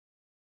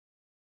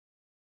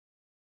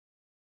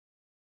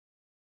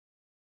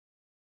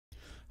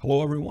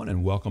Hello everyone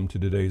and welcome to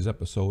today's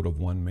episode of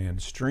One Man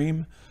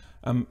Stream.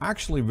 I'm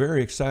actually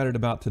very excited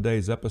about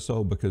today's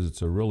episode because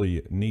it's a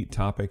really neat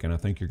topic and I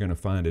think you're going to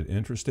find it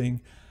interesting.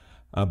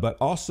 But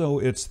also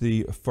it's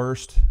the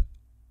first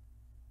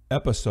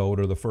episode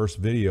or the first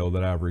video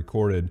that I've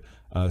recorded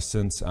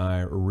since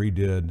I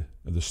redid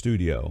the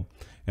studio.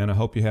 And I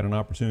hope you had an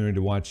opportunity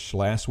to watch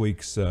last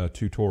week's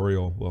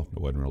tutorial. Well,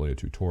 it wasn't really a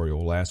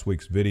tutorial, last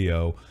week's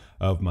video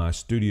of my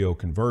studio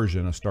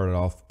conversion. I started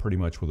off pretty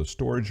much with a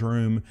storage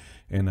room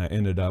and I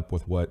ended up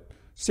with what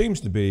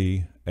seems to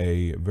be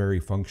a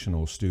very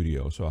functional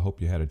studio. So I hope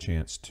you had a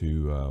chance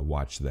to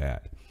watch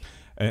that.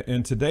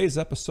 In today's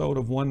episode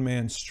of One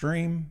Man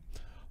Stream,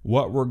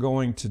 what we're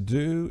going to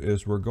do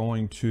is we're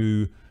going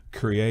to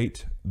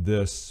create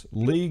this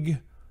league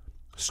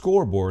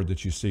scoreboard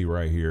that you see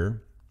right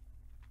here.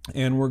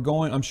 And I'm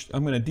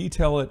going to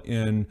detail it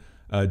in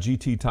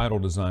GT Title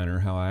Designer,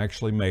 how I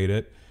actually made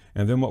it.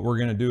 And then what we're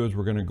going to do is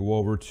we're going to go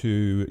over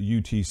to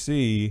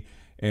UTC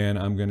and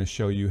I'm going to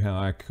show you how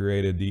I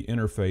created the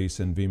interface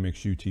in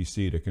vMix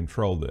UTC to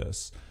control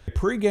this.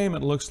 Pre-game,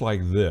 it looks like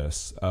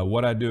this.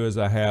 What I do is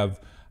I have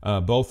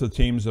both the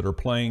teams that are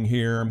playing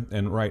here,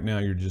 and right now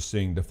you're just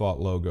seeing default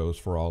logos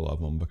for all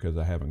of them because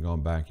I haven't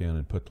gone back in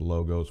and put the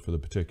logos for the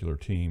particular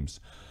teams.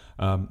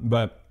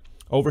 But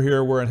over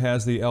here where it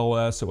has the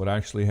LS, it would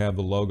actually have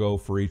the logo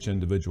for each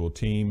individual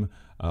team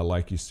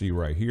like you see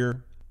right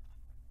here.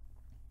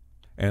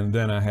 And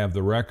then I have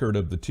the record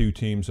of the two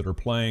teams that are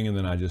playing, and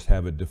then I just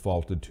have it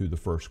defaulted to the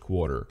first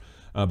quarter.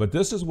 But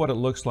this is what it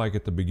looks like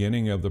at the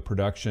beginning of the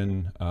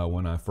production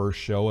when I first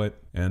show it.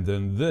 And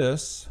then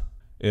this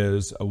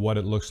is what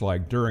it looks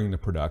like during the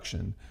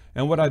production.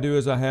 And what I do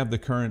is I have the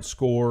current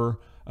score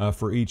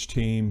for each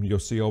team. You'll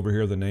see over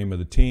here the name of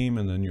the team,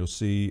 and then you'll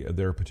see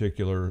their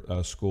particular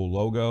school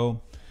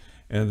logo.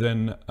 And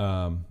then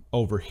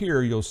over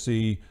here you'll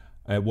see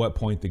at what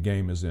point the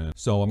game is in.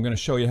 So I'm going to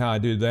show you how I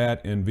do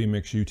that in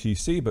vMix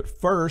UTC, but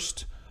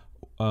first,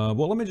 well,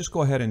 let me just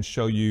go ahead and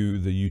show you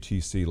the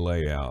UTC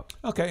layout.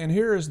 Okay, and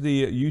here is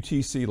the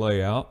UTC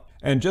layout.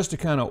 And just to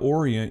kind of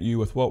orient you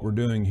with what we're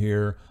doing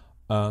here,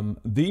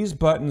 these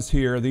buttons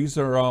here, these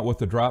are with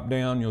the drop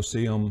down, you'll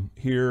see them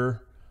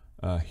here,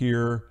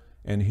 here,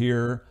 and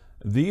here.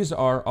 These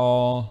are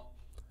all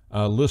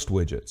list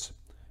widgets.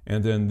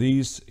 And then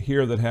these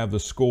here that have the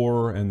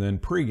score and then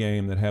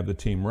pregame that have the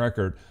team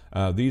record,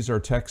 these are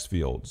text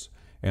fields.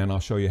 And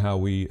I'll show you how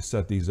we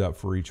set these up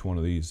for each one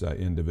of these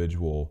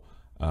individual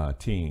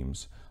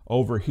teams.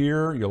 Over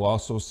here, you'll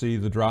also see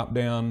the drop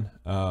down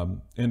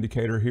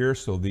indicator here.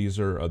 So these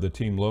are the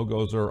team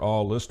logos are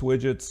all list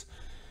widgets.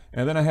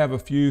 And then I have a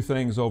few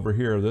things over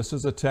here. This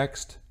is a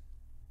text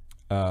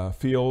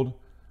field.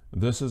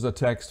 This is a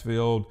text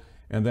field.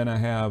 And then I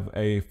have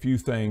a few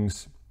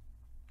things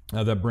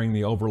that bring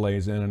the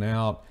overlays in and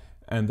out.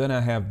 And then I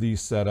have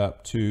these set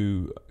up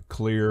to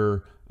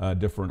clear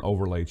different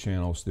overlay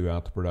channels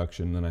throughout the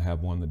production. Then I have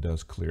one that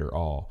does clear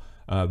all.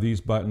 These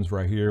buttons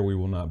right here, we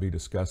will not be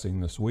discussing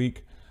this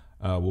week.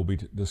 We'll be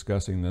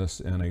discussing this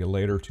in a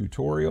later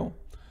tutorial.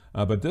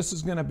 But this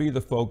is going to be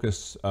the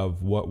focus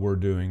of what we're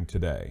doing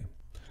today.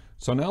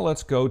 So now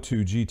let's go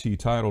to GT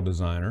Title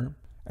Designer.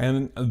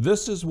 And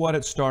this is what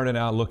it started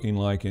out looking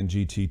like in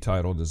GT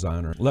Title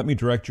Designer. Let me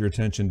direct your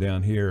attention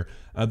down here.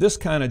 This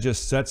kind of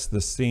just sets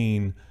the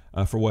scene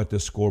for what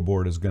this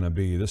scoreboard is going to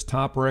be. This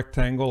top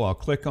rectangle, I'll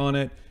click on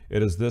it.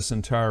 It is this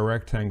entire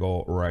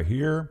rectangle right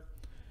here.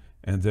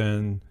 And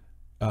then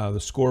the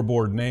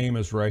scoreboard name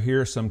is right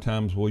here.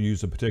 Sometimes we'll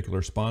use a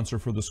particular sponsor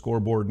for the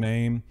scoreboard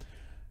name.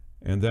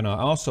 And then I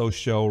also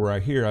show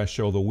right here, I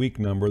show the week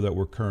number that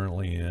we're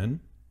currently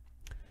in.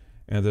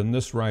 And then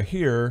this right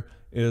here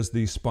is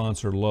the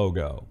sponsor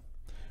logo.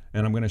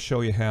 And I'm going to show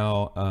you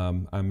how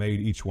I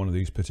made each one of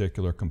these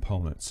particular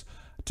components.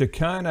 To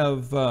kind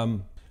of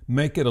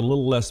make it a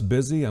little less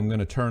busy, I'm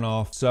going to turn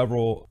off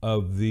several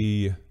of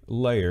the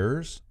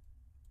layers.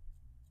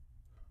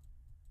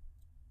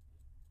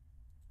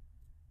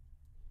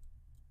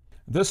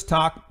 This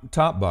top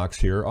box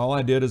here, all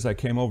I did is I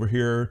came over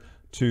here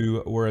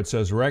to where it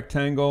says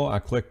rectangle. I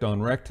clicked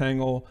on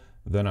rectangle,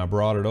 then I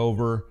brought it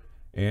over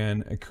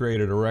and I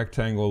created a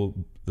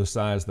rectangle the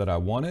size that I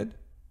wanted.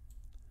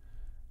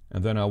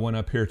 And then I went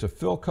up here to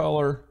fill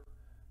color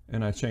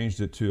and I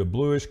changed it to a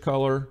bluish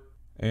color.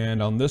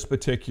 And on this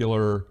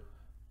particular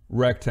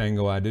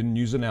rectangle, I didn't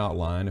use an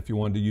outline. If you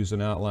wanted to use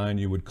an outline,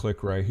 you would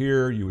click right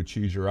here, you would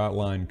choose your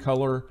outline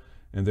color,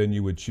 and then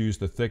you would choose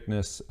the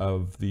thickness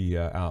of the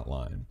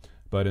outline.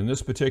 But in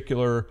this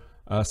particular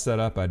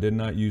setup, I did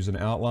not use an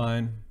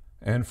outline.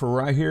 And for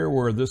right here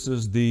where this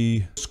is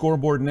the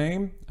scoreboard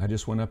name, I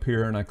just went up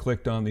here and I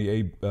clicked on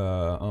the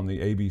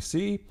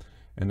ABC,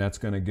 and that's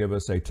going to give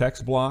us a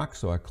text block.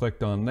 So I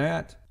clicked on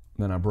that,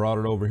 then I brought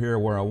it over here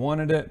where I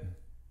wanted it.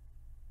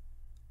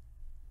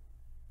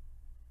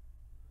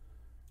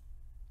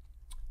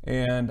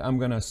 And I'm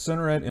going to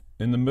center it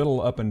in the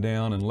middle up and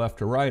down and left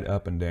to right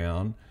up and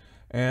down.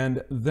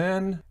 And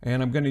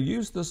I'm going to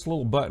use this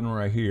little button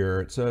right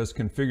here. It says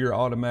configure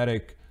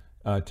automatic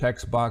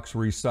text box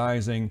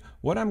resizing.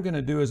 What I'm going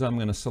to do is I'm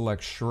going to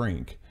select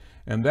shrink.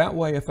 And that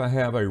way, if I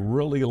have a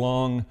really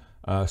long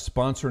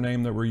sponsor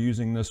name that we're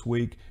using this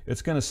week,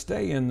 it's going to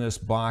stay in this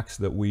box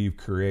that we've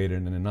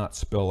created and not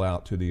spill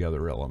out to the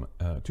other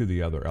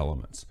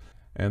elements.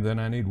 And then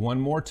I need one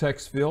more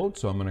text field,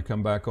 so I'm going to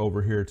come back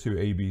over here to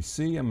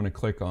ABC. I'm going to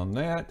click on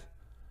that.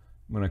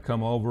 I'm going to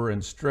come over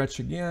and stretch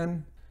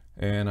again,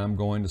 and I'm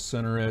going to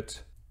center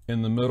it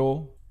in the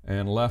middle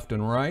and left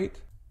and right.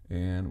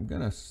 And I'm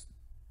going to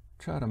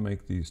try to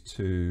make these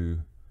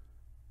two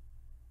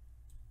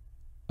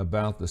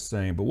about the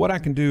same. But what I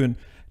can do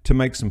to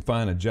make some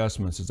fine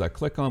adjustments is I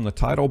click on the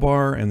title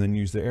bar and then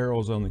use the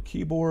arrows on the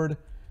keyboard,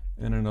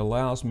 and it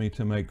allows me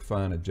to make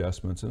fine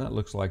adjustments, and that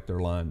looks like they're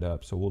lined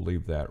up, so we'll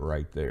leave that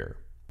right there.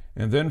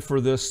 And then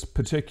for this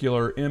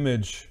particular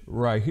image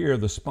right here,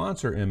 the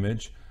sponsor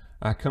image,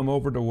 I come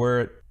over to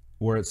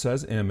where it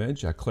says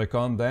image, I click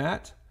on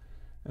that,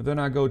 and then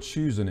I go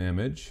choose an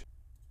image.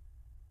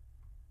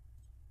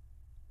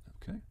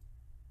 Okay.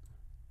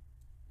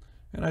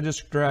 And I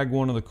just grab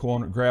one of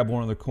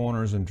the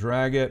corners and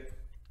drag it.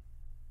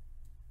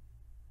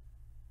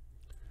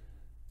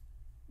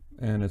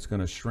 And it's going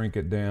to shrink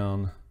it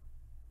down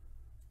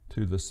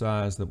to the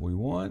size that we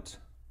want.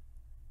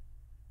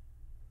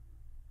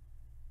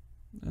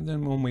 And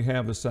then when we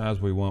have the size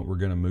we want, we're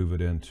going to move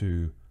it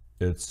into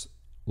its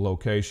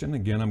location.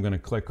 Again, I'm going to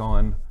click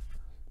on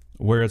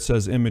where it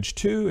says image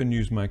 2 and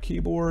use my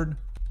keyboard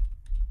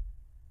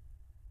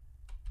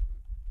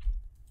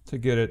to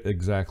get it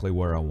exactly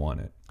where I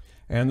want it.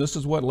 And this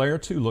is what layer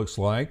 2 looks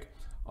like.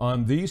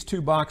 On these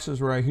two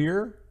boxes right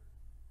here,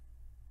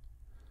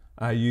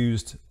 I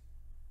used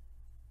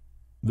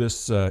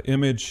this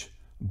image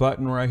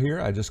button right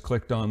here. I just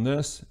clicked on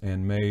this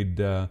and made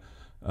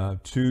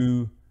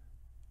two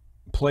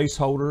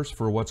placeholders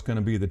for what's going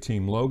to be the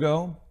team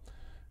logo.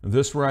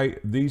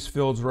 These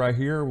fields right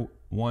here,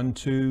 1,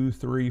 2,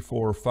 3,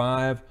 4,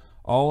 5,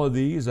 all of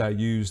these I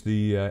used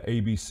the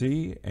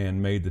ABC and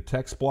made the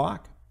text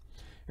block.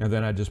 And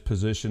then I just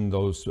positioned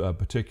those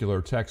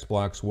particular text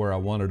blocks where I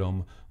wanted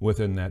them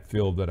within that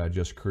field that I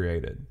just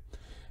created.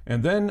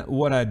 And then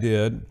what I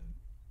did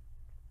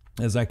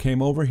is I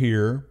came over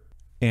here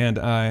and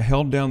I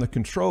held down the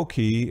control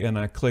key and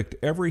I clicked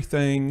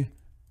everything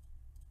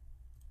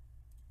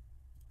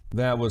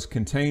that was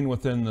contained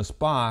within this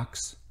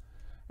box.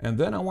 And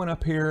then I went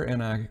up here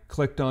and I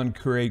clicked on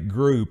create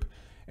group,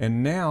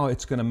 and now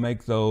it's going to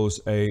make those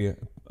a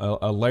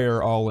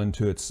layer all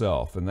into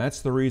itself. And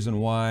that's the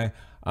reason why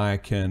I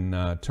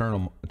can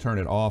turn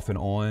it off and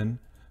on,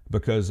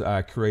 because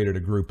I created a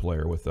group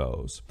layer with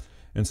those.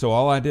 And so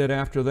all I did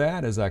after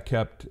that is I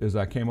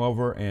came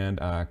over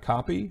and I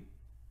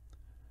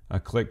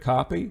click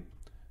copy,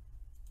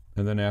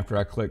 and then after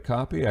I click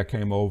copy, I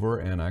came over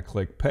and I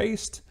click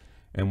paste.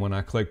 And when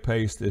I click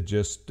paste, it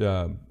just,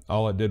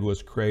 all it did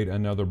was create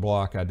another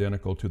block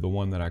identical to the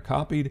one that I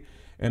copied.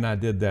 And I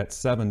did that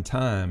 7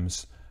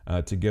 times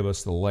to give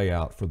us the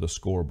layout for the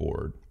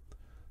scoreboard.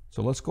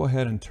 So let's go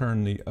ahead and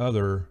turn the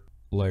other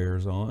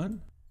layers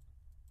on.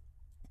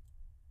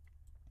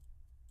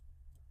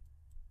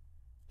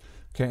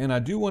 Okay, and I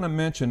do want to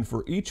mention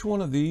for each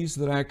one of these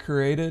that I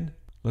created,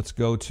 let's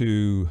go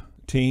to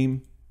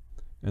team,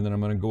 and then I'm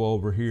going to go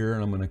over here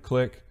and I'm going to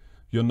click.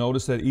 You'll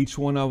notice that each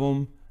one of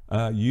them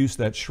use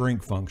that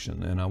shrink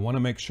function, and I want to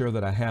make sure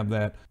that I have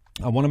that.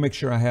 I want to make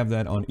sure I have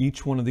that on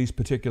each one of these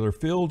particular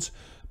fields,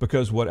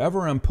 because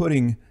whatever I'm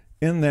putting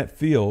in that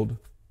field,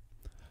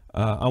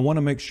 I want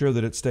to make sure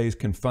that it stays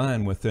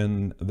confined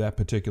within that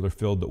particular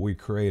field that we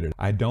created.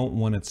 I don't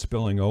want it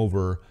spilling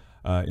over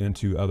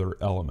into other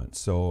elements.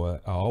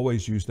 So I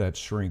always use that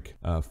shrink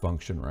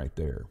function right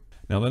there.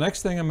 Now the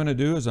next thing I'm going to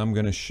do is I'm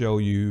going to show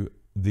you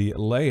the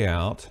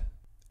layout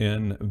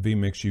in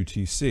vMix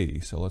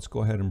UTC. So let's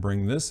go ahead and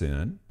bring this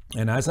in.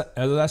 And as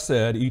I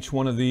said, each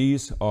one of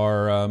these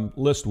are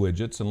list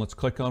widgets, and let's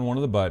click on one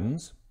of the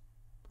buttons.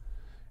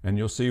 And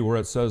you'll see where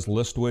it says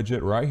list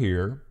widget right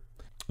here.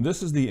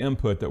 This is the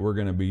input that we're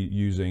going to be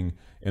using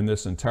in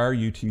this entire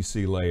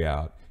UTC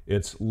layout.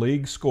 It's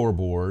league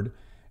scoreboard,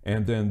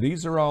 and then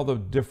these are all the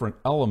different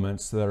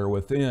elements that are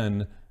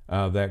within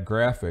that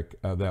graphic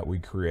that we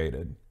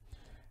created.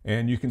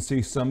 And you can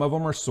see some of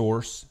them are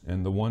source,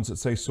 and the ones that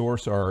say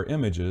source are our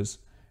images,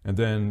 and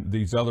then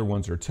these other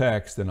ones are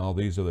text, and all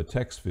these are the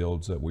text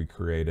fields that we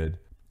created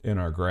in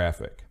our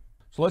graphic.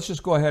 So let's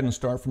just go ahead and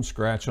start from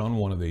scratch on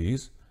one of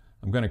these.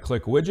 I'm going to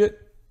click widget.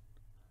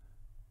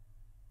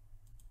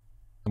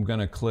 I'm going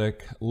to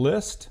click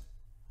list,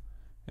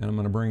 and I'm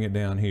going to bring it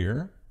down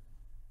here.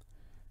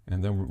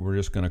 And then we're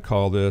just going to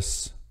call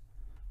this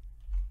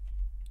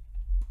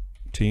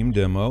team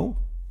demo.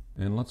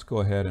 And let's go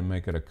ahead and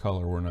make it a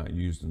color we're not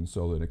using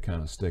so that it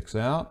kind of sticks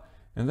out.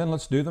 And then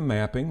let's do the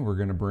mapping. We're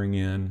going to bring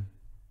in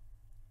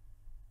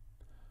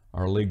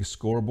our league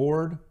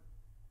scoreboard.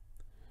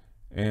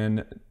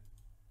 And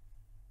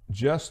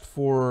just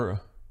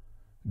for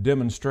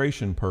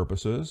demonstration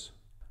purposes,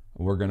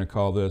 we're going to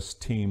call this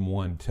team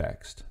 1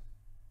 text.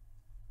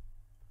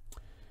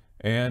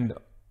 And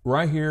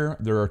right here,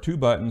 there are 2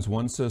 buttons.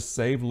 One says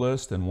save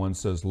list and one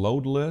says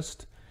load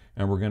list.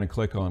 And we're going to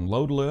click on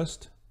load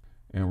list.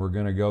 and we're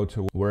going to go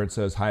to where it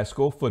says high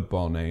school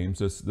football names.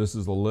 This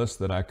is a list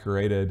that I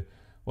created.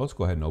 Well, let's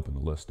go ahead and open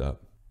the list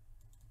up.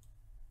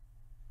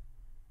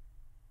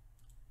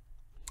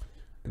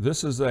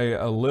 This is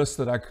a list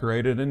that I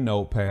created in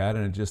Notepad,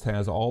 and it just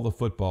has all the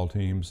football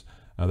teams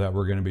that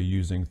we're going to be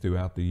using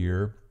throughout the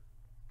year.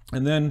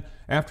 And then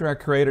after I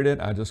created it,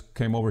 I just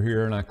came over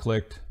here and I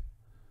clicked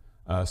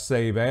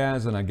Save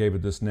As, and I gave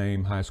it this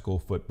name, High School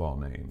Football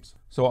Names.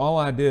 So all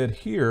I did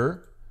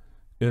here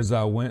is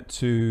I went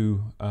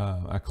to,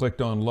 I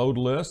clicked on Load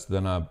List,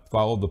 then I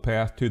followed the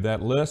path to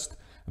that list,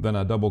 then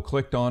I double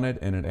clicked on it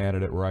and it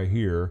added it right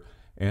here.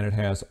 And it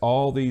has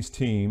all these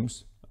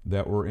teams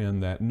that were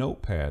in that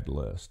Notepad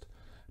list.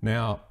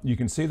 Now, you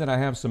can see that I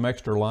have some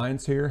extra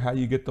lines here. How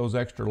you get those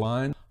extra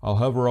lines? I'll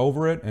hover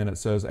over it and it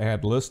says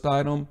Add List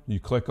Item. You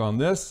click on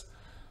this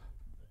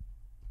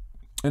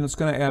and it's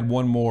going to add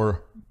one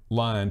more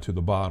line to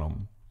the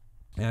bottom.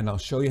 And I'll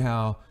show you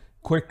how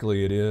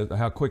quickly it is,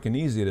 how quick and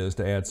easy it is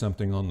to add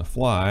something on the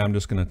fly. I'm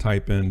just going to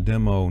type in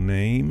demo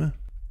name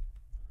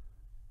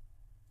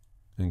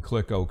and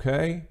click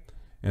OK.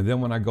 And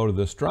then when I go to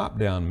this drop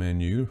down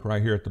menu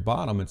right here at the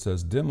bottom, it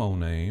says demo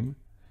name,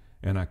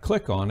 and I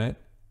click on it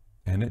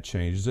and it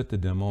changes it to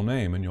demo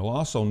name. And you'll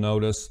also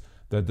notice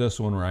that this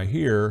one right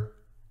here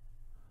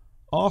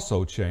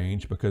also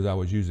changed because I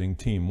was using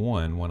team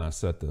 1 when I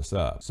set this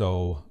up.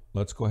 So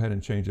let's go ahead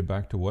and change it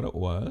back to what it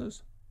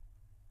was.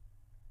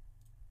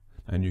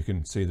 And you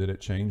can see that it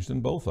changed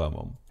in both of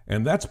them.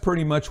 And that's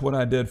pretty much what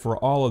I did for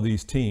all of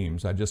these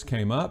teams. I just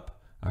came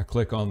up, I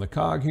click on the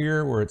cog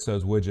here where it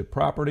says widget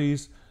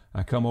properties.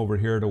 I come over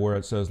here to where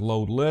it says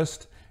load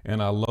list,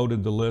 and I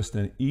loaded the list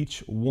in each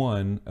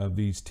one of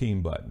these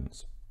team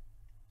buttons.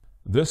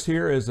 This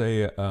here is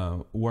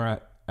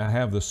where I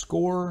have the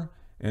score,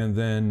 and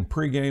then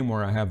pregame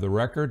where I have the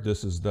record.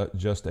 This is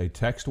just a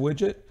text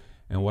widget.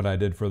 And what I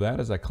did for that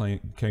is I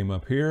came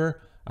up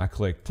here, I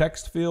clicked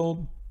text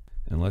field,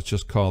 and let's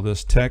just call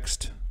this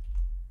text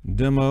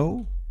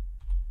demo.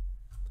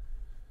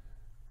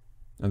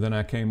 And then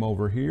I came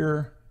over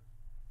here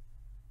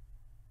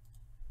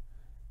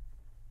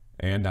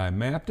and I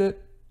mapped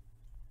it.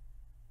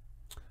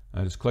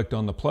 I just clicked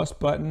on the plus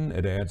button.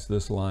 It adds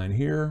this line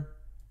here.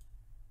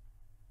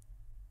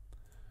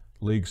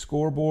 League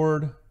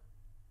scoreboard.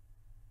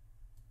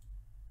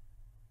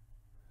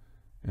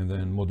 And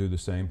then we'll do the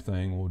same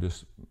thing. We'll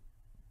just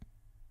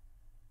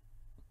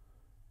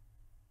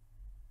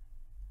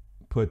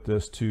put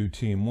this to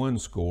team 1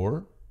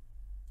 score.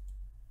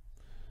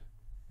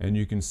 And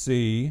you can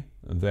see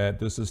that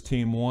this is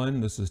team 1,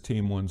 this is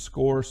team 1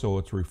 score, so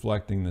it's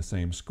reflecting the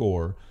same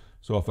score.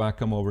 So if I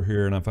come over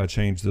here and if I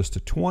change this to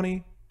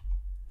 20,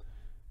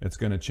 it's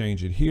going to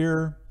change it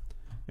here.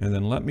 And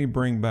then let me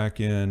bring back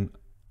in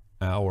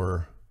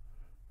our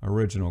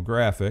original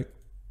graphic.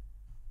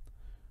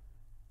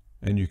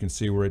 And you can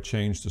see where it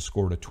changed the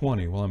score to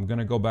 20. Well, I'm going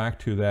to go back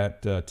to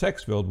that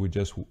text field we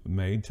just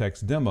made,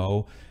 text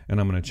demo, and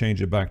I'm going to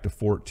change it back to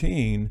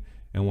 14.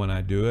 And when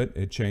I do it,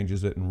 it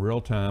changes it in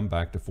real time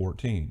back to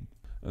 14.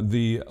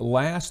 The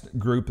last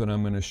group that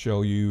I'm going to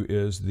show you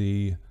is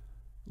the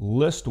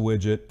list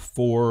widget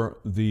for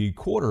the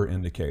quarter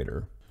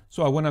indicator.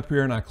 So I went up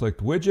here and I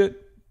clicked widget.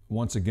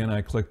 Once again,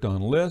 I clicked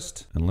on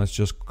list, and let's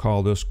just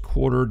call this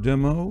quarter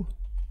demo.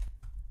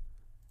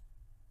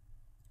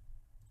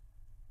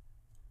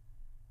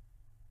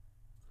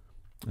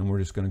 And we're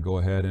just going to go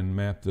ahead and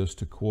map this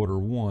to quarter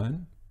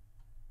 1.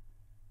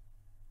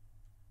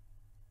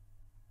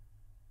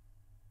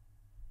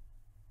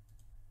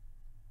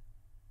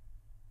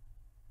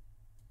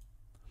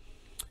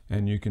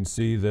 And you can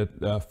see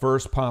that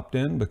first popped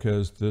in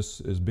because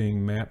this is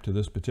being mapped to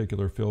this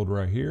particular field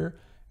right here.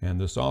 And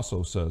this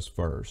also says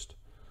first.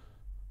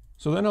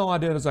 So then all I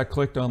did is I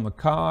clicked on the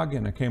cog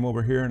and I came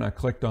over here and I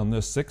clicked on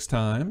this 6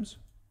 times.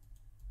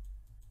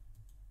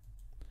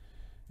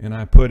 And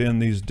I put in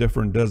these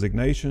different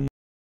designations.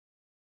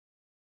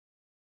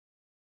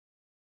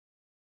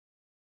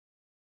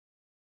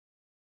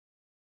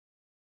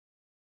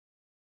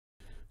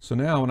 So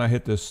now when I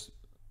hit this,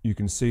 you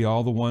can see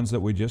all the ones that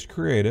we just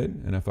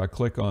created. And if I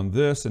click on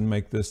this and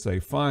make this say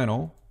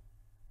final,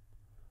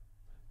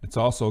 it's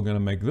also going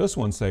to make this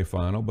one say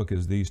final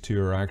because these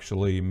two are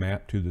actually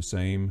mapped to the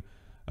same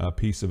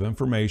piece of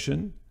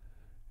information.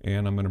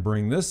 And I'm going to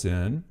bring this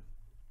in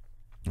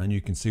and you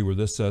can see where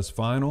this says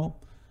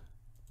final.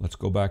 Let's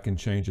go back and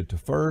change it to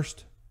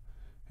first.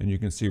 And you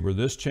can see where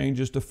this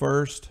changes to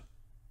first.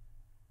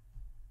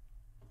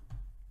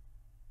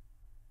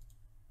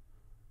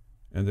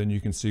 And then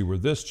you can see where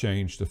this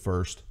changed to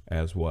first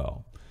as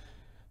well.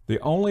 The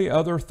only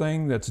other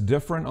thing that's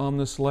different on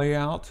this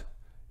layout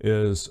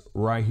is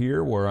right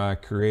here where I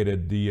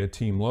created the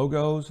team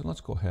logos. And let's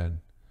go ahead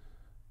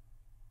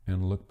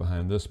and look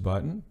behind this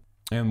button.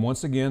 And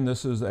once again,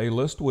 this is a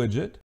list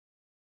widget.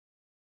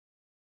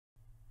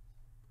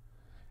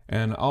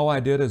 And all I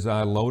did is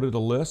I loaded a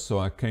list. So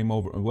I came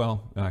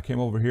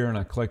over here and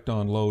I clicked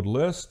on load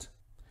list.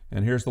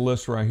 And here's the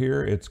list right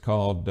here. It's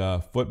called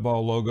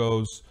football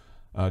logos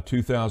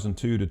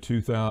 2022 to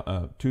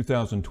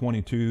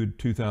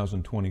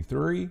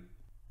 2023.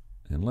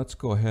 And let's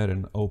go ahead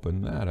and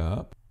open that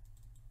up.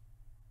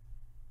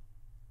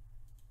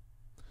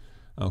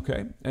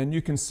 Okay, and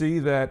you can see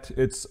that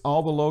it's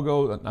all the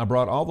logo. I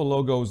brought all the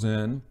logos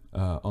in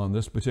on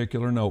this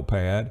particular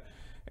notepad.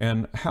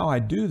 And how I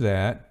do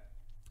that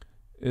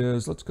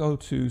is, let's go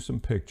to some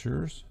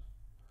pictures.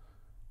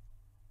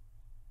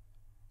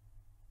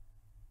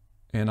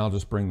 And I'll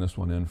just bring this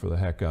one in for the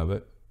heck of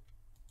it.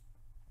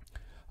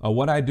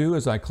 What I do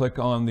is I click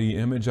on the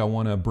image I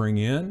want to bring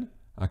in.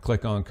 I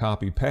click on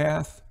copy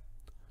path.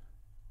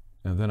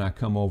 And then I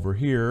come over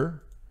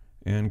here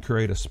and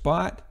create a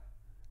spot.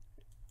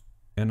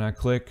 And I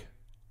click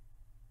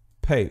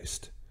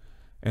paste.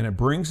 And it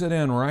brings it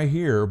in right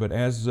here, but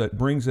as it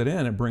brings it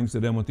in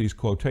with these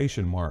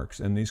quotation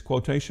marks. And these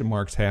quotation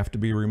marks have to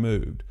be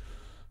removed.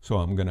 So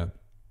I'm going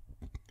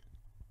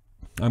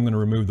to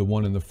remove the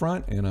one in the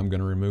front, and I'm going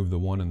to remove the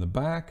one in the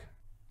back.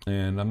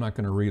 And I'm not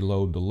going to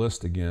reload the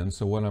list again.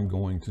 So what I'm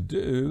going to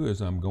do is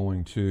I'm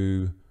going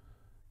to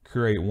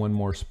create one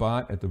more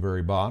spot at the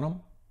very bottom.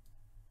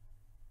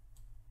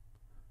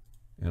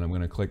 And I'm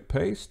going to click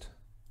paste.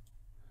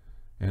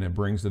 And it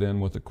brings it in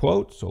with a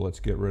quote. So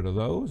let's get rid of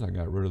those. I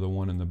got rid of the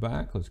one in the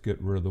back. Let's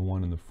get rid of the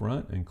one in the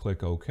front and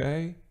click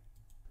OK.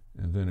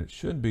 And then it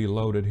should be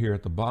loaded here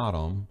at the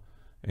bottom.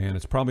 And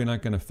it's probably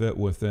not going to fit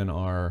within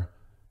our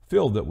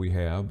field that we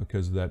have,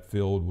 because that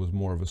field was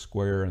more of a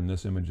square and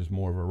this image is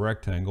more of a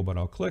rectangle, but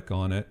I'll click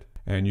on it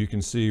and you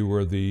can see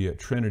where the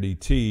Trinity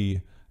T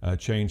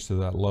changed to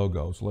that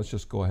logo. So let's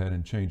just go ahead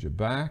and change it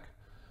back.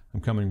 I'm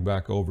coming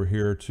back over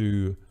here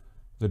to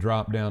the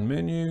drop down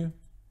menu.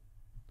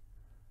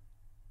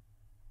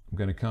 I'm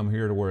going to come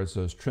here to where it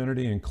says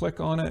Trinity and click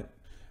on it,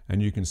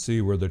 and you can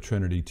see where the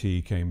Trinity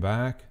T came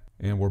back,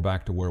 and we're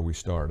back to where we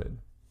started.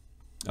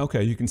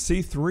 Okay, you can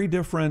see three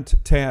different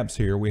tabs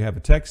here. We have a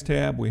text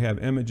tab, we have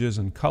images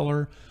and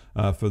color.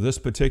 For this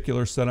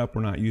particular setup,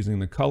 we're not using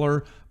the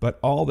color, but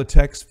all the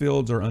text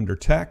fields are under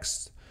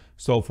text.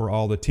 So for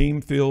all the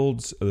team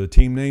fields, the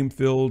team name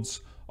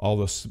fields, all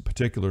the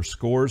particular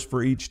scores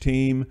for each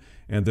team,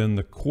 and then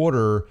the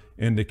quarter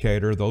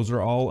indicator, those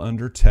are all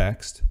under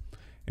text.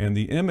 And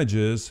the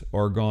images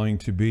are going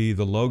to be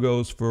the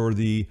logos for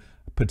the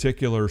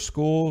particular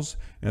schools,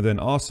 and then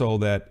also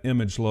that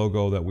image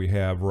logo that we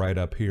have right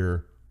up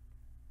here.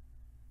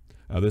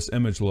 This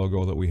image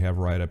logo that we have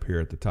right up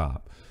here at the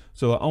top.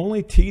 So the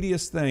only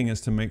tedious thing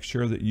is to make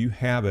sure that you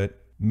have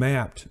it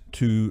mapped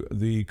to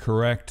the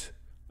correct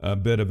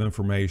bit of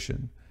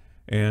information.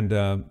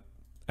 And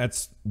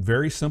that's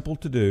very simple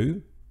to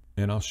do.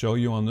 And I'll show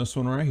you on this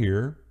one right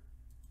here.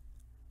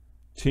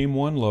 Team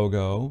 1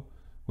 logo.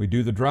 We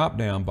do the drop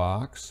down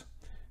box.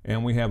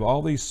 And we have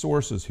all these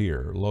sources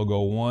here. Logo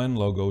 1,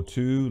 logo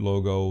 2,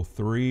 logo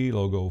 3,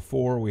 logo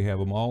 4. We have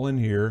them all in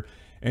here.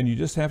 And you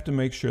just have to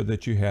make sure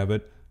that you have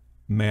it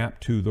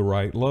mapped to the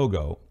right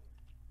logo.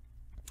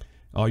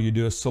 All you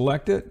do is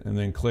select it and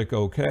then click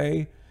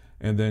OK,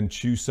 and then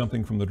choose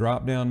something from the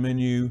drop down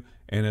menu,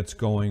 and it's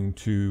going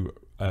to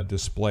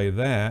display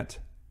that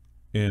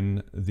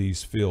in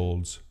these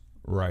fields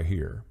right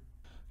here.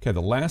 Okay, the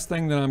last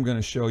thing that I'm going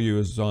to show you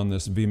is on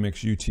this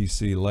vMix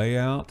UTC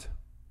layout.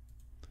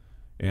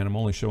 And I'm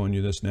only showing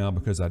you this now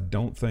because I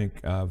don't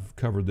think I've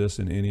covered this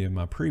in any of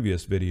my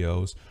previous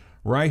videos.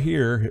 Right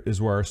here is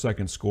where our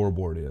second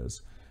scoreboard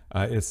is.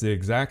 It's the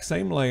exact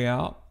same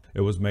layout. It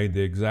was made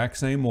the exact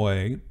same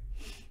way.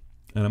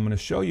 And I'm going to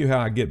show you how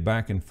I get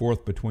back and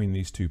forth between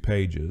these two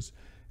pages.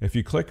 If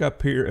you click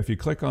up here, if you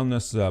click on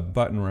this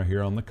button right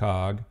here on the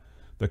cog,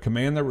 the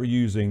command that we're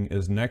using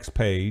is next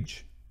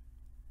page.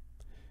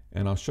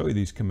 And I'll show you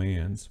these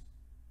commands.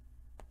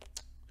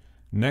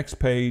 Next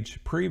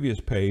page, previous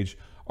page,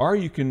 or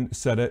you can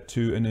set it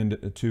to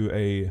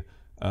a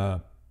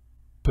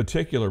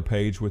particular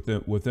page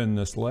within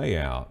this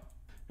layout.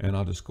 And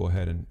I'll just go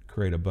ahead and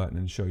create a button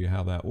and show you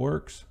how that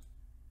works.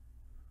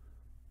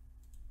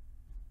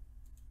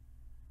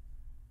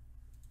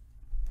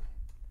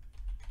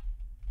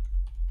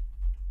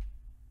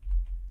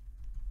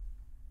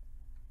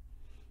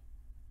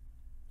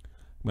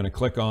 I'm going to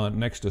click on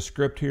next to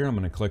script here. I'm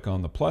going to click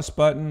on the plus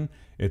button.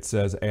 It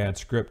says add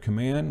script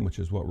command, which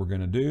is what we're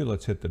going to do.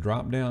 Let's hit the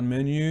drop down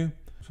menu.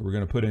 So we're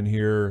going to put in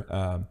here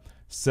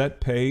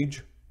set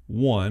page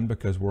 1,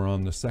 because we're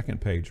on the second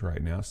page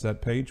right now.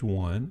 Set page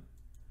 1.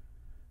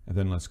 And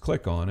then let's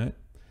click on it,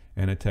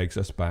 and it takes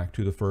us back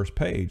to the first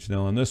page.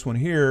 Now on this one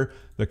here,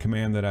 the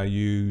command that I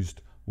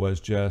used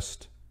was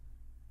just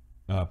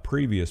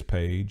previous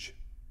page.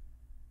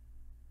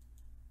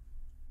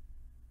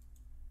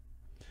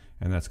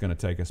 And that's going to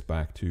take us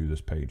back to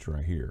this page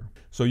right here.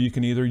 So you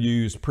can either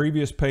use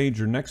previous page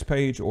or next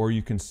page, or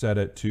you can set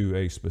it to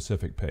a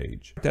specific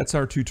page. That's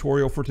our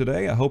tutorial for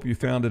today. I hope you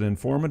found it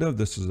informative.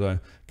 This is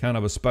a kind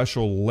of a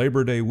special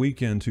Labor Day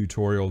weekend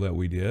tutorial that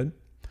we did.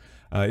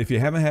 If you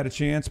haven't had a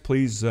chance,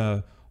 please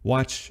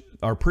watch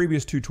our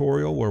previous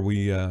tutorial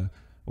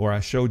where I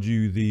showed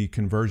you the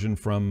conversion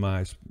from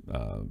my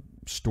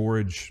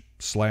storage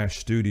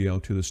studio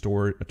to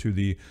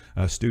the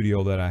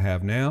studio that I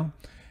have now.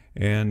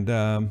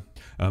 And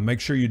make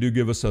sure you do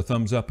give us a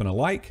thumbs up and a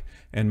like,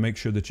 and make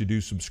sure that you do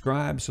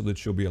subscribe so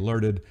that you'll be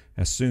alerted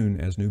as soon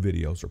as new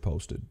videos are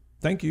posted.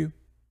 Thank you.